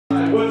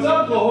What's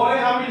up, La Jolla?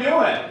 How we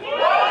doing?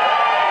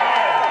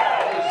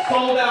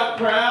 Sold out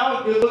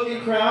crowd, good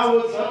looking crowd.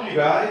 What's up, you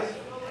guys?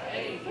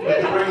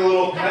 Like to bring a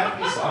little pep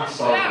piece. I'm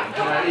sorry.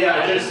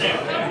 Yeah, just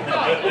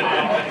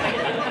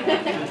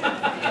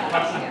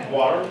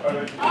water. I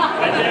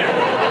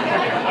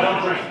don't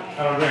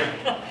drink.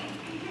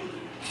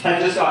 I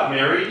just got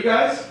married, you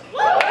guys.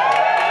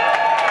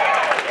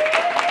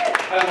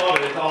 I love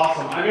it. It's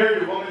awesome. I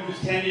married a woman who's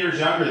 10 years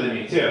younger than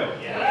me, too.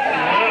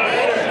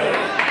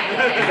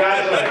 You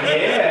guys are like,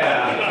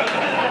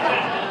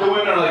 yeah. The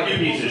women are like, you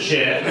piece of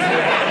shit.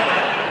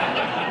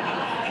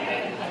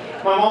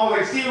 My mom was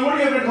like, Steven, what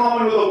do you have in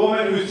common with a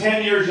woman who's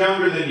 10 years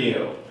younger than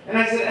you? And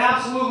I said,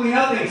 absolutely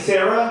nothing,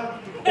 Sarah.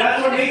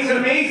 That's what makes it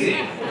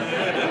amazing.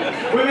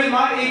 Women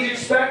my age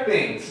expect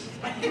things.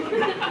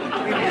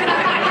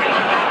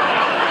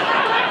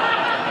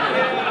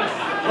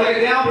 Like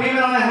a down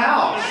payment on a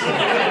house.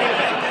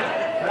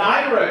 An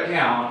IRA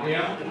account, you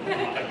know?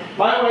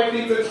 My wife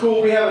thinks it's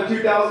cool we have a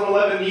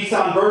 2011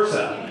 Nissan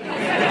Versa.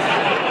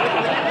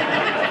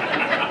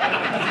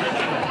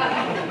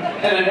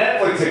 And a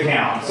Netflix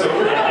account. So the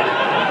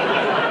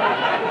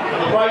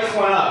price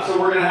went up, so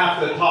we're going to have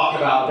to talk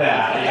about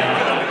that. You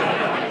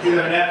know? It's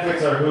either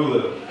Netflix or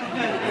Hulu.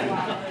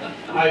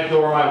 I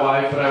adore my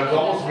wife, but I was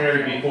almost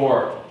married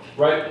before.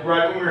 Right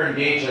when we were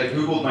engaged, I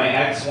Googled my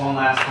ex one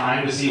last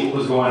time to see what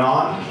was going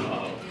on.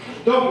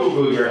 Don't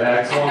Google your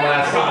ex one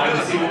last time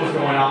to see what was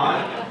going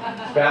on.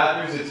 It's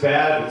bad news, it's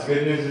bad. If it's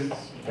good news, it's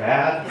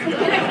bad.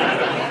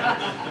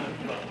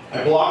 I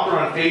blocked her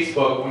on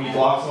Facebook. When you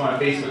block someone on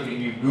Facebook and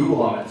you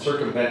Google them, it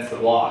circumvents the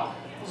block.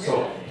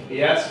 So,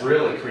 yes,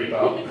 really,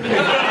 creepo.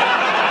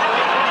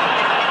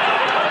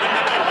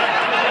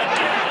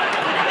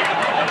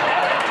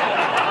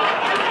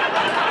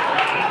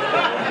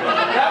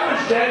 That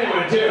was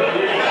genuine, too.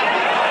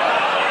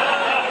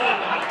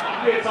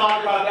 We had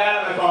talked about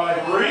that, and I thought,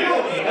 like,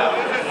 really? That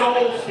was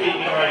soul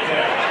speaking right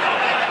there.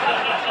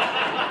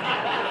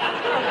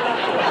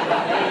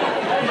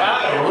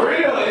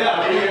 Really?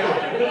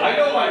 Yeah. I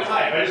know my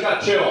type. I just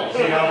got chills,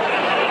 you know?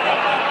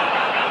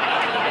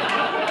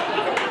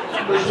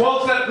 There's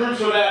 12-step groups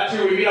for that,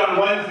 too. We meet on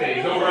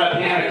Wednesdays over at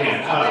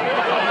Panikin.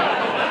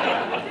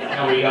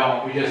 No, we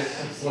don't. We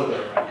just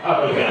slither.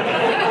 Oh, okay.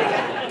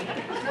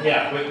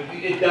 Yeah, but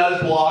it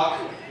does block.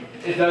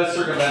 It does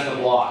circumvent the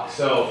block.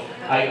 So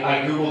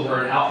I Googled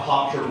her, and out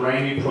popped her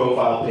brand new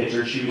profile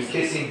picture. She was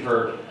kissing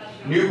her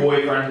new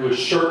boyfriend who was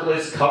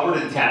shirtless, covered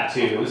in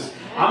tattoos.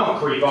 I'm a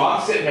creepo.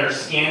 I'm sitting there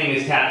scanning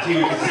his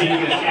tattoos to see who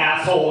this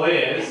asshole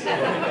is.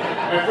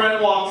 My friend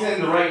walks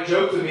in to write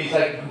jokes with me. He's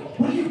like,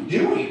 what are you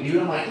doing,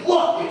 dude? I'm like,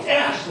 look, it's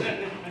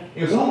Ashley. He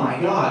goes, oh my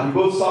God. We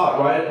both saw it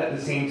right at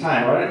the same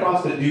time, right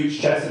across the dude's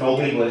chest in Old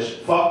English.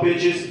 Fuck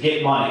bitches,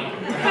 get money.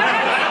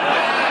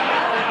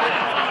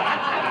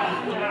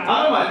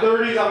 I'm in my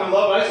 30s, I'm in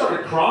love, but I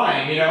started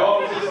crying, you know? I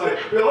was just like,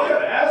 Bill, I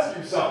gotta ask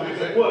you something.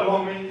 He's like, what,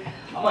 homie?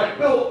 I'm like,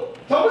 Bill,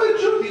 tell me the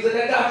truth. He's like,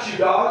 I got you,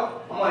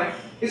 dog. I'm like,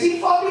 is he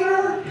fucking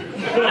her?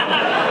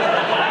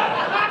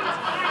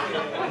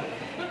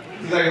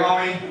 He's like,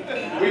 homie,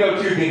 we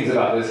know two things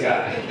about this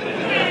guy.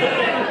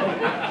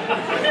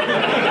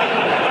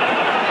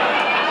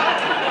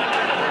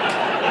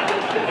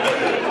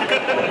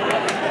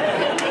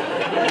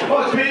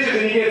 Well, it's bitches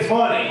and he gets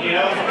money, you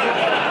know?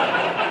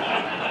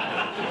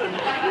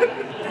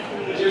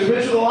 She was a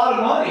bitch with a lot of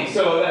money,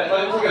 so that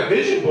looks like a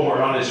vision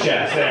board on his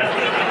chest there.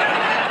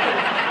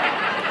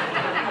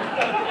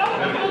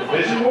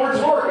 Vision boards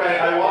work.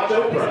 I watch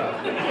Oprah.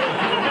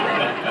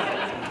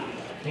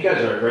 You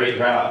guys are a great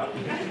crowd.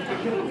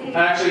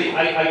 Actually,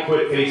 I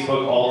quit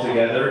Facebook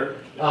altogether.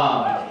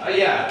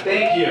 Yeah,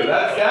 thank you.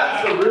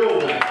 That's the real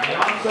win. You know,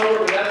 I'm sober,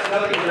 but that's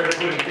nothing compared to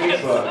quitting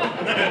Facebook.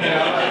 You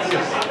know, it's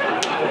just,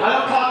 I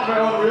don't talk to my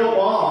own real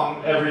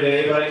mom every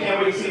day, but I can't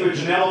wait to see what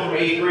Janelle from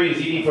 8th grade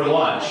is eating for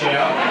lunch, you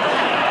know?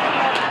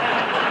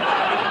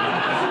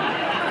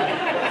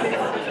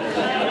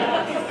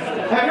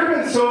 Have you ever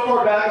been so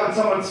far back on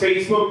someone's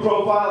Facebook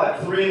profile at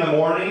 3 in the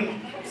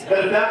morning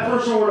that if that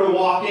person were to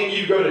walk in,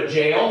 you'd go to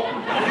jail?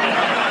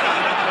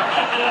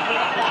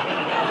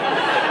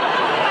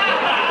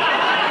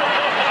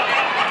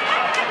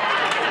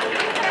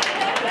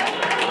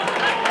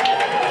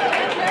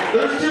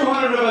 There's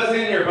 200 of us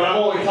in here, but I'm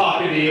only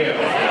talking to you.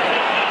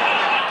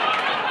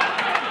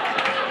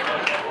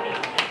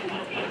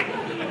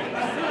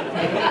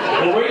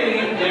 We're waiting.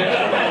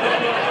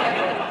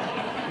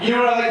 You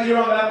know what I like to do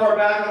on that far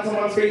back on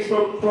someone's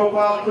Facebook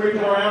profile,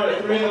 creeping around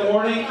at 3 in the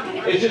morning?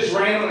 Is just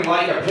randomly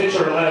like a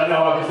picture to let them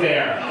know I was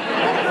there.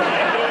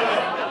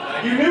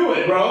 You knew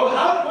it, bro.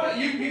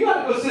 You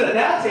gotta go sit at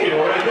that table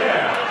right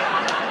there.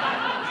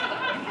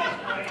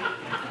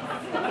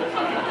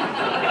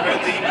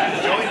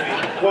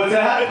 What's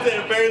that?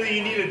 Apparently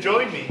you need to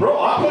join me. Bro,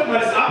 I'm putting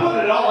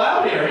it all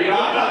out here. You know,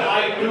 I'm not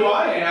hiding who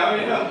I am.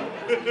 You know.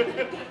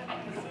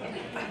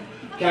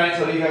 Can I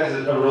tell you guys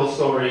a real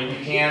story?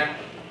 You can't.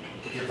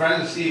 If you're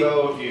friends with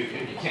Steve-O, if you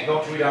can't,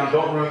 don't tweet on,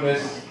 don't ruin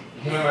this.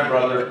 Him and my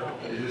brother.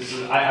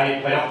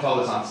 I don't tell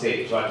this on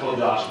stage, so I told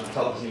Josh, I'm going to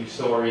tell this new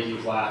story. He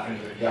was laughing.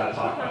 He's like, you got to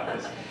talk about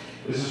this.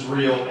 This is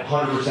real,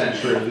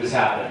 100% true. This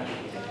happened.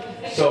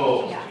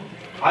 So,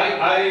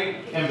 I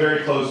am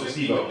very close with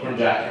Steve-O from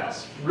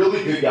Jackass.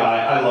 Really good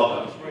guy. I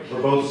love him.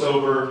 We're both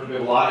sober. We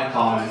have a lot in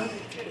common.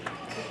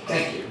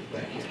 Thank you.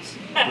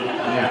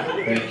 Yeah,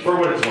 thank you. For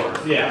what it's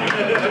worth. Yeah.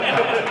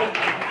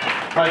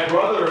 My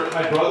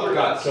brother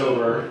got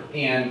sober,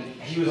 and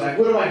he was like,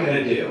 what am I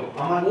going to do?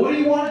 I'm like, what do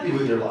you want to do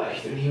with your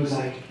life? And he was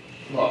like,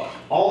 look,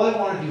 all I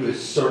want to do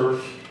is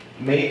surf,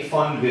 make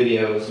fun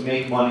videos,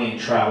 make money, and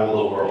travel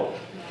the world.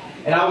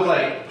 And I was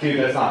like, dude,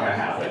 that's not going to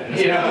happen.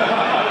 You know? I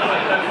was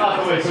like, that's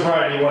not the way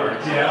sobriety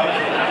works, you know?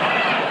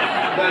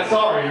 That's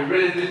sorry,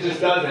 it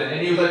just doesn't.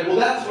 And he was like, well,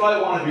 that's what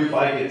I want to do if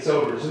I get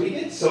sober. So he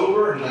gets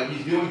sober, and like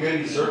he's doing good,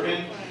 he's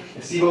surfing.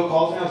 And Steve-O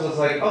calls me, I was just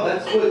like, oh,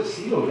 that's what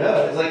Steve-O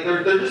does. Like,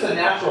 they're just a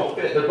natural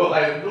fit. They're both,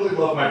 I really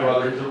love my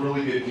brother, he's a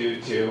really good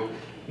dude too.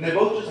 And they're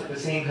both just like the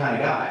same kind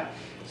of guy.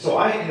 So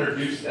I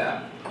introduced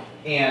them.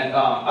 And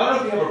I don't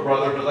know if you have a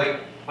brother, but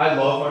like, I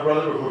love my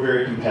brother, but we're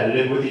very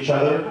competitive with each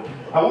other.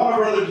 I want my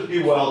brother to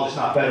do well, just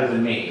not better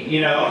than me,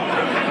 you know?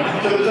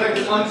 So there's like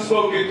this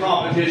unspoken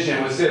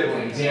competition with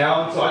siblings, you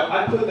know? So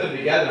I put them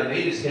together and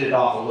they just hit it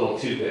off a little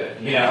too good,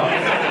 you know?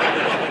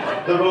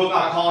 They're both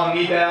not calling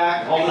me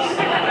back. All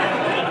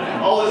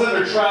of a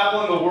sudden they're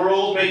traveling the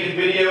world, making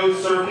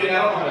videos, surfing.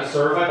 I don't know how to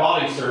surf, I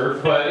body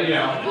surf, but you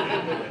know.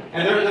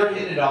 And they're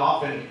hitting it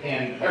off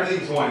and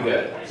everything's going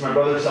good. So my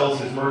brother sells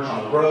his merch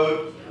on the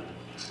road.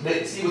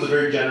 Steve was a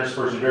very generous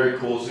person, very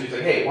cool, so he's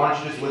like, hey, why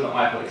don't you just live at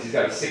my place? He's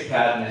got a sick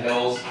pad in the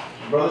hills.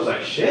 My brother's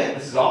like, shit,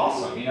 this is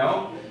awesome, you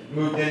know?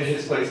 Moved into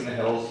his place in the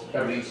hills,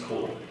 everything's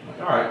cool. I'm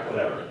like, all right,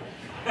 whatever.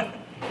 A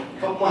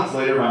couple months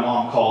later, my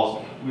mom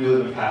calls me. We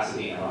live in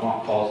Pasadena. My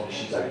mom calls me,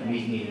 she's like,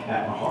 meet me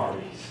at my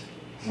Harvey's.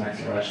 It's a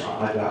Mexican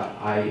restaurant.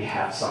 I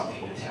have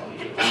something to tell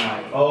you.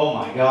 I'm like, oh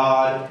my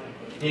God.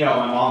 You know,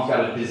 my mom's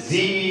got a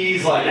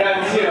disease, like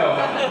that's, you know,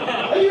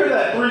 I hear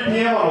that 3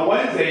 p.m. on a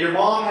Wednesday, your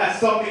mom has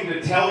something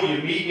to tell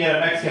you, meet me at a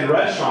Mexican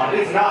restaurant,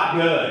 it's not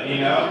good, you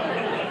know?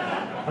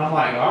 I'm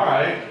like, all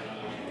right.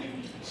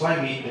 So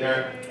I meet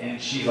there, and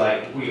she's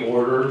like, we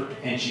order,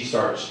 and she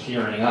starts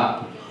tearing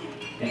up.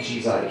 And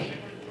she's like,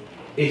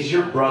 is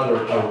your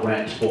brother a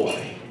rent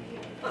boy?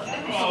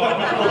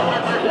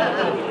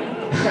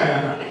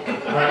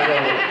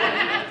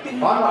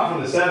 I'm not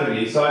from the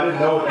 70s, so I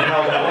didn't know what the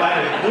hell that was. I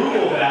had to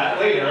Google that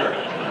later.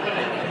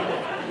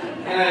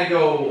 And I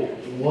go,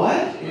 what?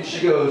 And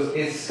she goes,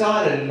 is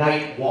Scott a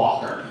night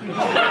walker? And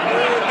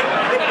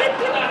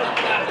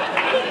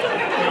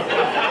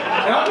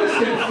I'm just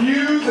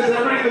confused as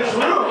everybody in this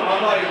room.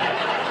 I'm like,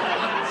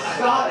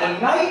 Scott a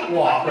night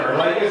walker?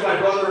 Like, is my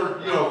brother,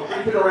 you know,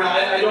 creeping around?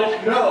 I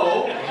don't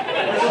know.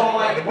 And so I'm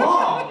like,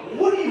 Mom,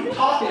 what are you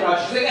talking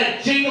about? She's like, a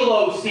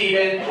gigolo,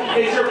 Steven.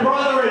 Is your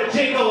brother a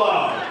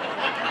gigolo?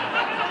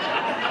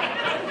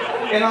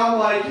 And I'm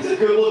like, he's a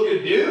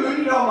good-looking dude,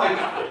 you know, I'm like,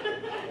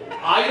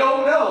 I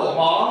don't know,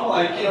 Mom,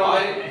 like, you know,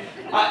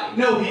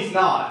 no, he's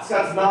not.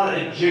 Scott's not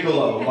a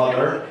gigolo,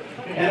 Mother.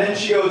 And then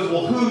she goes,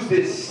 well, who's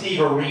this Steve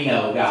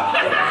Areno guy?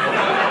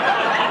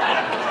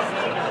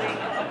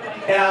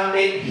 And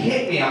it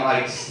hit me, I'm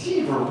like,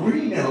 Steve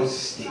Areno,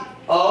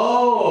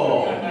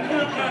 oh.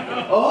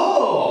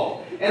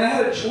 And I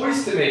had a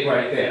choice to make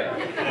right there.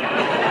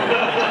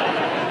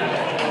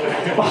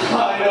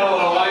 I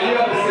know, you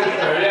have a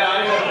sister, yeah, I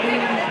know.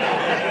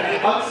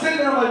 I'm sitting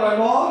there, I'm like, my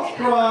mom's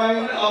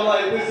crying, I'm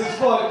like, this is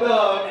fucked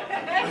up.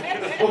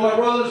 But my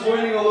brother's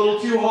winning a little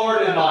too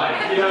hard in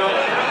life, you know?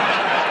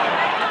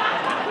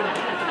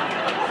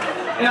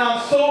 And I'm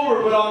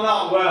sober, but I'm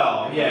not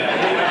well, yeah.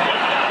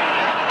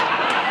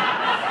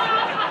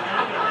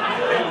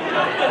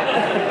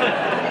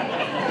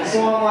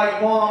 So I'm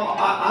like, Mom,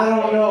 I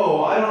don't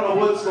know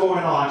what's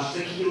going on. She's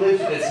like, he lives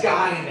with this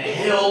guy in the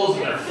hills,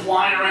 and they're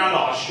flying around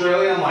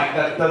Australia. I'm like,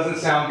 that doesn't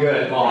sound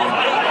good, Mom.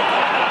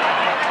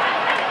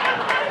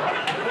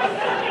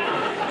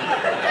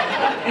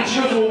 And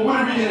she goes, well, what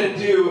are we going to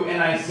do?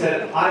 And I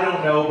said, I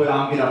don't know, but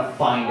I'm going to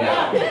find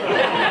out.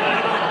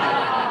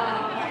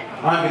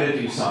 I'm going to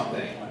do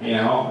something, you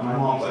know? And my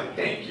mom's like,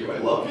 thank you, I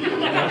love you.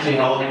 And she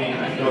held me,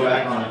 and I go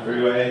back on the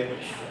freeway.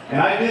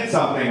 And I did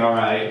something all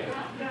right.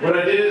 What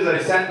I did is I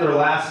sent their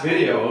last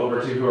video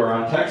over to her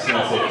on text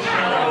message,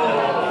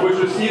 which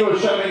was Steve-O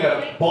shoving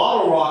a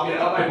bottle rocket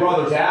up my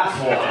brother's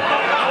asshole.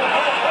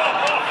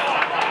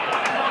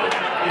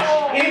 And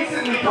she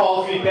instantly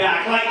calls me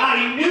back, like,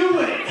 I knew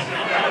it!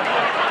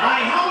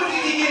 How much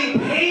is he getting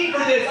paid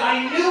for this?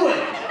 I knew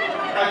it!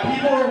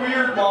 People are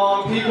weird,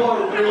 Mom. People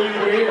are really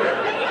weird.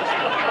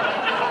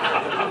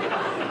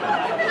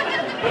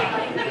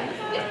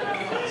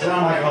 So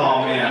I'm like,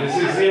 oh man, this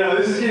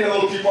is getting a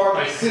little too far.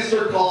 My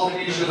sister called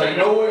me, she was like,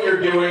 know what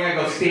you're doing? I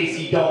go,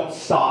 Stacy, don't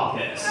stop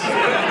this.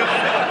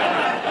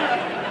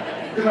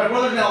 Because my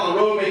brother's down the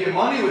road making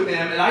money with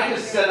him, and I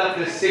just set up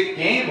this sick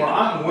game where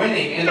I'm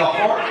winning, and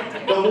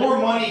the more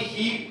money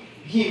he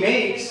he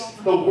makes,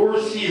 the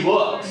worse he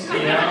looks, you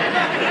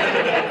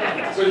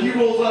know? So he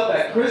rolls up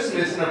at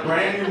Christmas in a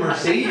brand new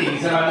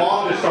Mercedes, and my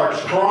mom just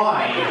starts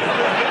crying.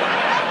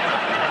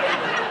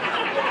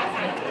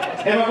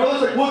 And my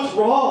brother's like, what's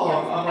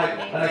wrong? I'm like,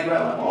 and I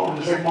grab my mom and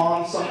just like,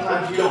 Mom,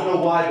 sometimes we don't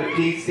know why, but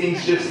these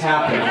things just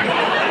happen.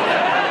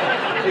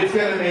 It's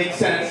gonna make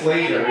sense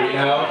later, you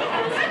know?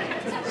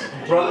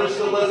 Brother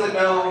still doesn't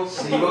know,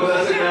 Steve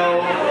doesn't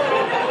know,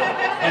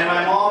 and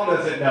my mom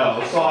doesn't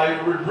know. So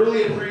I would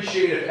really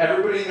appreciate if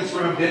everybody in this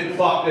room didn't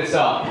fuck this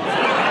up.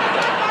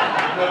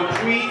 No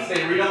tweets,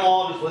 they read them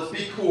all, just let's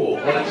be cool.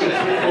 Let's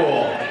just be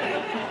cool.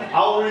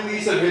 I'll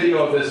release a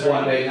video of this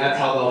one day, and that's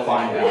how they'll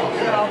find out.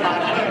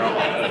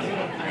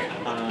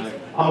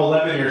 I'm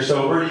 11 years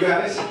sober, you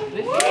guys.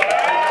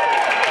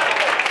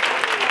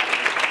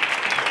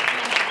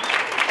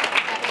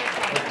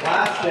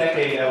 Last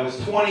decade, I was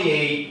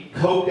 28,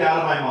 coked out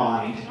of my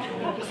mind,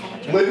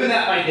 living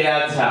at my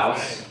dad's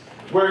house,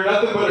 wearing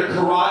nothing but a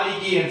karate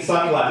gi and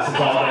sunglasses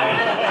all day.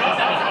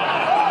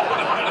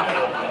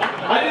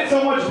 I did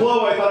so much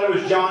blow, I thought it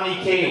was Johnny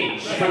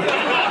Cage from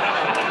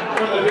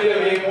the video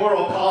game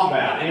Mortal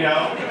Kombat, you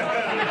know?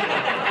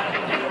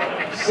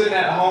 Sitting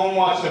at home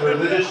watching the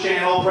religious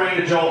channel, praying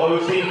to Joel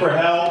Osteen for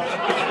help.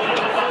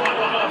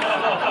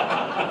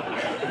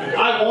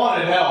 I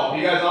wanted help.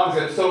 You guys,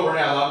 obviously I'm sober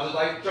now. I'm just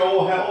like,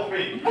 Joel, help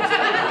me.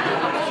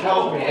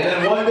 Help me. And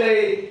then one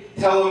day,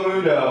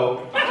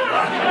 Telemundo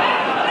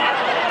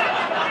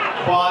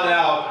bought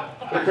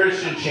out the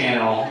Christian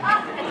channel,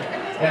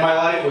 and my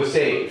life was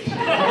saved.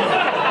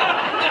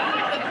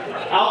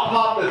 Out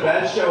popped the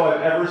best show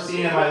I've ever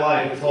seen in my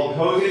life. It's called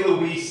Jose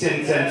Luis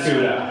Sin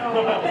Censura.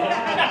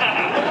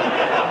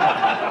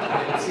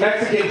 It's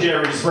Mexican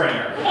Jerry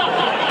Springer.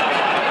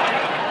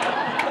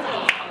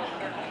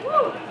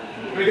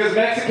 Because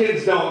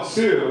Mexicans don't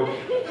sue,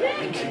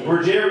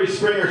 where Jerry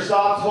Springer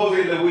stops,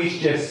 Jose Luis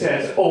just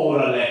says,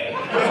 "Orale."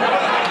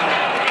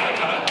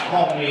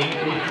 Homie.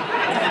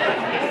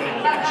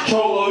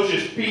 Cholos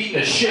just beating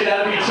the shit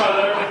out of each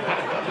other.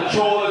 The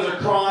cholas are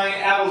crying.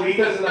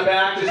 Abuelitas in the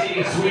back just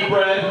eating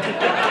sweetbread.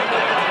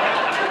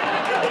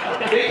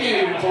 They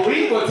can't even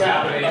believe what's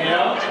happening, you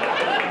know?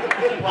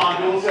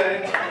 Pan dulce.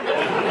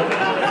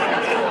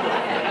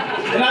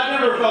 And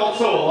I've never felt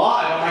so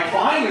alive. I'm like,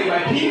 finally,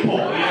 my people,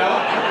 you know?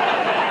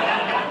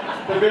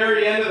 The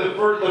very end of the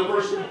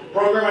first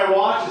program I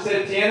watched, it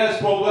said, "Tienes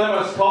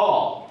problemas,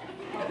 call."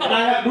 And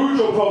I have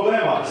mucho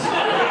problemas.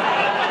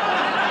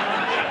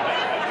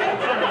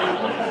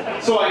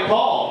 So I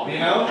called, you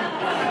know?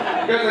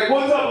 The guy's like,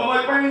 "What's up?" I'm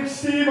like, "My name's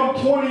Steve, I'm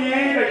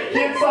 28, I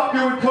can't stop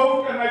doing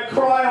coke, and I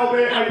cry all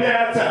day at my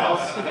dad's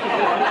house."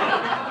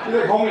 He's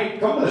like, "Homie,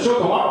 come to the show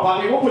tomorrow,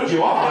 Poppy, we'll put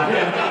you on."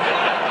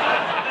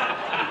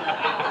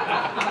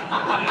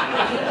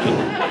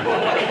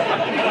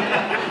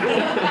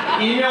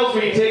 Emails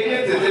me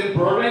tickets, it's in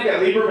Burbank at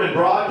Lieberman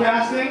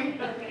Broadcasting.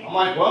 I'm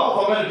like, well,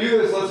 if I'm going to do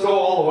this, let's go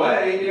all the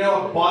way. You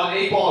know, bought an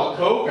 8-ball of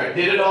Coke, I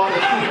did it all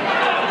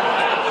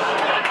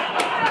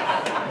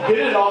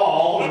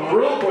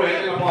real quick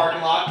in the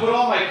parking lot, put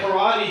on my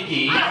karate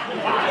gi,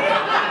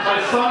 my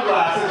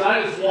sunglasses, and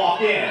I just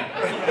walk in.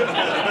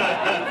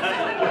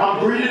 I'm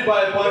greeted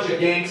by a bunch of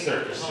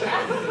gangsters.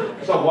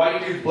 So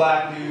white dudes,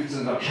 black dudes,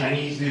 and the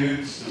Chinese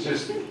dudes. It's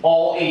just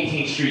all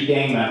 18th Street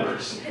gang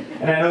members.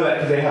 And I know that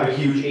because they have a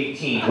huge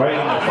 18 right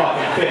on their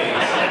fucking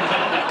face.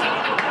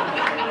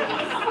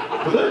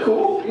 But they're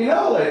cool, you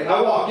know? Like,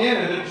 I walk in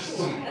and there's just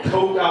some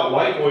coked out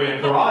white boy in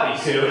a karate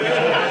suit.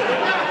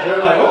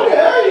 They're like,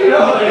 okay, you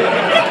know?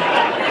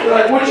 They're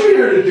like, what you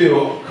here to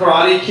do,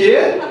 Karate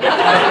Kid?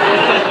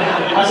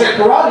 I said,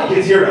 Karate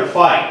Kid's here to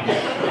fight.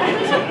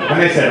 And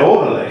they said,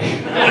 orderly.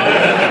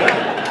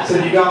 I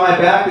said, you got my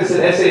back? They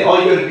said, SA, all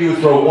you gotta do is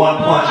throw one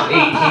punch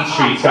and 18th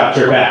Street's got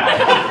your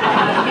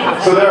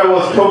back. So there I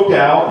was, coked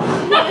out,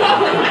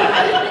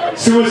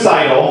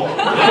 suicidal,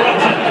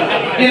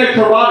 in a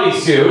karate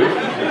suit,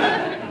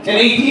 and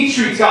 18th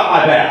Street's got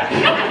my back.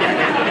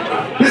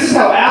 This is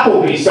how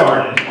Applebee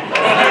started.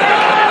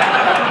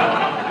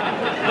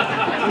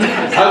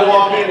 I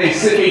walk in, they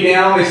sit me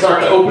down, they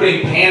start the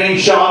opening panning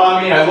shot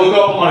on me, and I look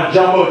up on a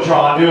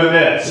Jumbotron doing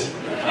this.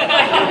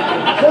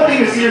 It's one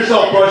thing to see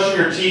yourself brushing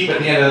your teeth at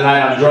the end of the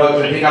night on drugs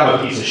and think I'm a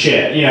piece of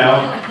shit, you know?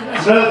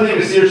 It's another thing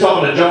to see yourself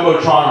on a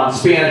Jumbotron on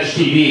Spanish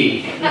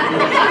TV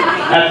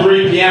at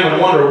 3 p.m.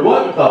 and wonder,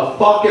 what the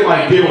fuck am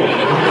I doing?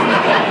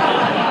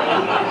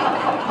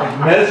 I'm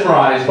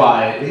mesmerized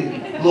by it.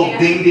 Little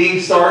ding-ding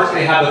starts,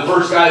 they have the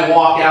first guy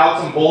walk out,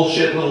 some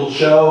bullshit little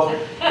show.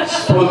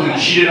 Supposedly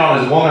cheated on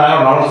his woman.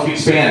 I don't speak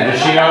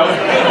Spanish, you know?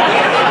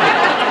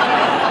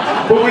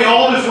 But we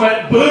all just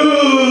went,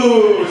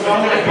 boo! So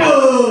I'm like,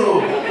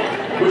 boo!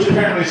 Which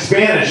apparently is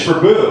Spanish for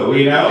boo,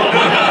 you know?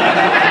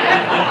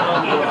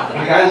 And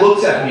the guy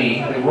looks at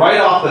me, like, right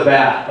off the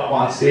bat, up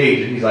on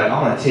stage, and he's like,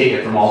 I'm gonna take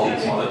it from all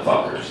these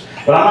motherfuckers.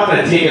 But I'm not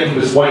gonna take it from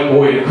this white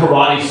boy in a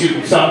karate suit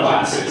and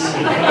sunglasses.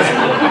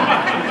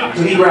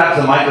 So he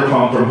grabs the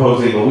microphone from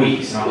Jose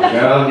Luis, and I'm like,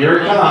 oh, here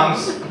it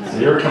comes.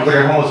 Here it comes like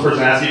a homeless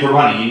person asking for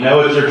money. You know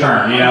it's your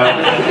turn, you know?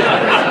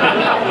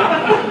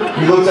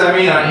 He looks at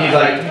me and he's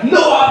like,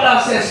 "No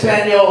hablas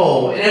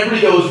español," and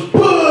everybody goes,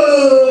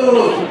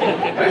 "Boo!"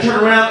 I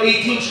turn around,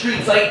 18th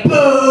Street's like, "Boo!"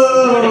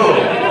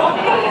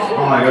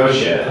 I'm like, oh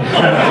shit.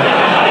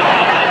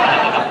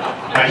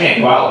 I can't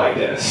go out like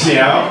this, you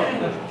know?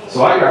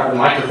 So I grab the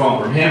microphone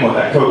from him with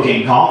that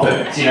cocaine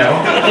confidence, you know?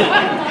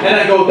 And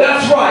I go,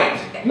 "That's right,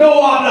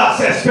 no hablas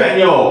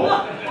español."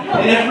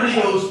 And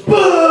everybody goes,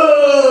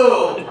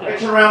 "Boo!" I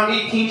turn around,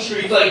 18th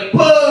Street's like,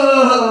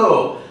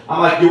 "Boo!" I'm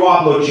like, "Yo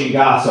hablo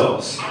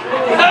chingazos."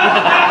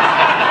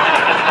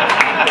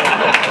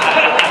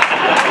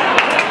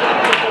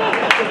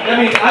 That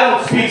means I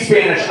don't speak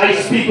Spanish, I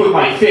speak with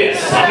my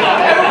fists.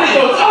 Everybody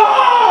goes,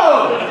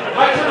 "Oh!"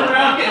 I turn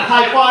around, getting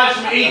high fives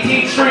from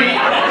 18th Street.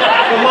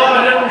 The love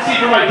I never received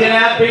from my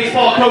dad,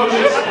 baseball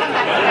coaches,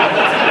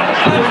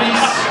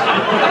 police.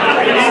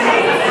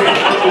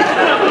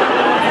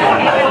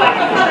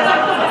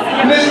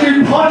 And this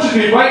dude punches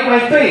me right in my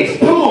face.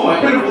 Boom! I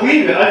couldn't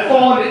believe it. I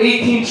fall into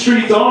 18th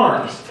Street's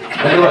arms.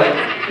 And they're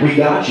like, "We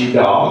got you,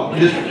 dog."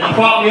 And just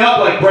prop me up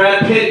like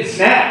Brad Pitt in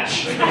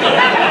Snatch.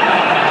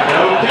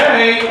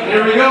 Okay,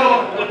 here we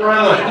go. Look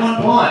around like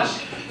one punch.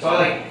 So I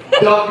like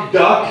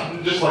duck,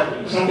 and just like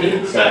something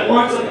hit this guy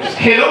once. I just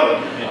hit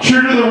him.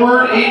 True to the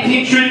word,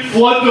 18th Street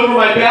floods over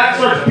my back,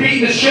 starts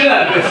beating the shit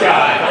out of this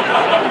guy.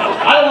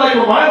 I don't like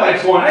where my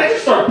life's going. I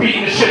just start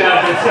beating the shit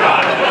out of this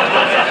guy.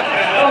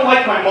 I don't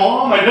like my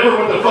mom. I never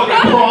went to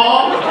fucking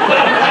prom.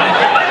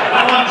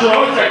 I'm on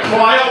drugs. I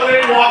cry all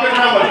day walking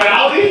around the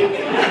valley.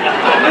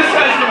 And this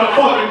guy's gonna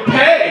fucking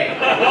pay.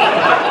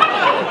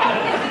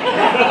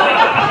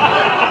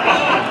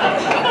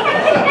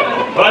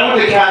 But I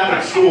went to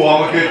Catholic school,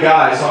 I'm a good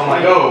guy, so I'm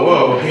like, oh,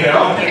 whoa, you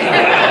know?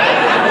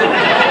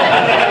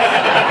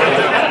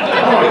 I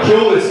don't want to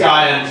kill this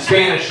guy on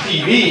Spanish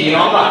TV, you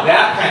know, I'm not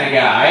that kind of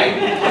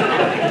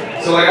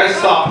guy. So like, I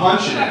stopped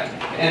punching him,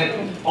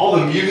 and all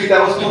the music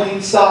that was playing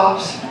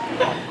stops.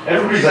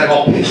 Everybody's like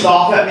all pissed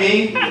off at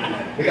me.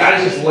 The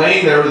guy's just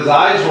laying there with his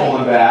eyes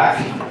rolling back,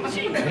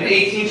 and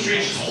 18th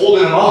Street's just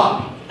holding him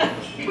up.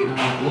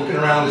 Looking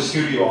around the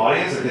studio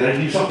audience, like, did I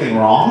do something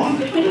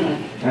wrong?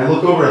 And I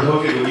look over at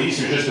Jose Luis,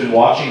 who's just been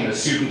watching in a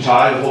suit and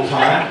tie the whole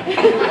time. And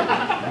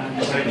I'm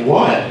just like,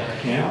 what?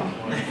 You know?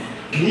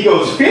 And he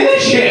goes,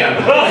 "Finish him!"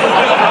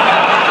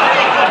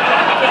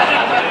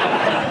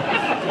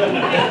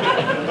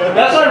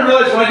 That's when I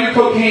realized when I do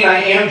cocaine,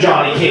 I am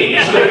Johnny Cage.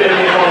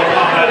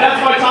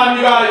 That's my time,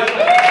 you guys.